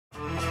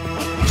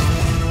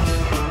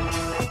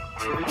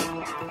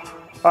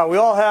All right, we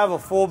all have a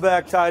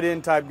fullback tight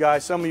end type guy.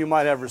 Some of you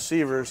might have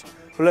receivers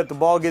who let the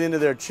ball get into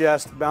their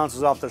chest,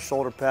 bounces off their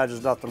shoulder pads.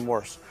 There's nothing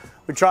worse.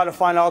 We try to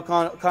find all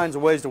kinds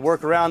of ways to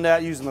work around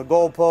that, using the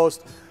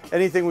goalpost,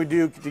 anything we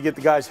do to get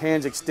the guy's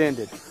hands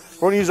extended.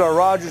 We're going to use our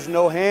Rogers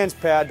no hands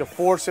pad to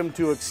force him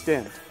to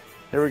extend.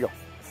 Here we go.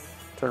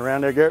 Turn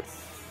around there, Garrett.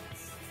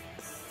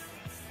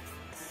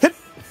 Hit.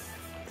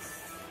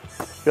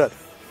 Good.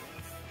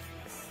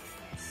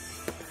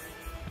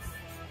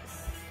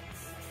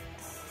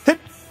 Hit.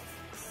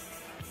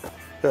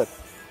 Good.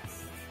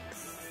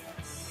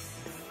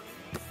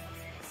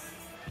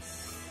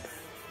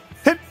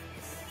 Hit.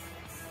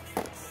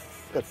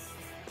 Good.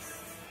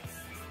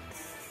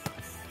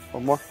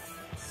 One more.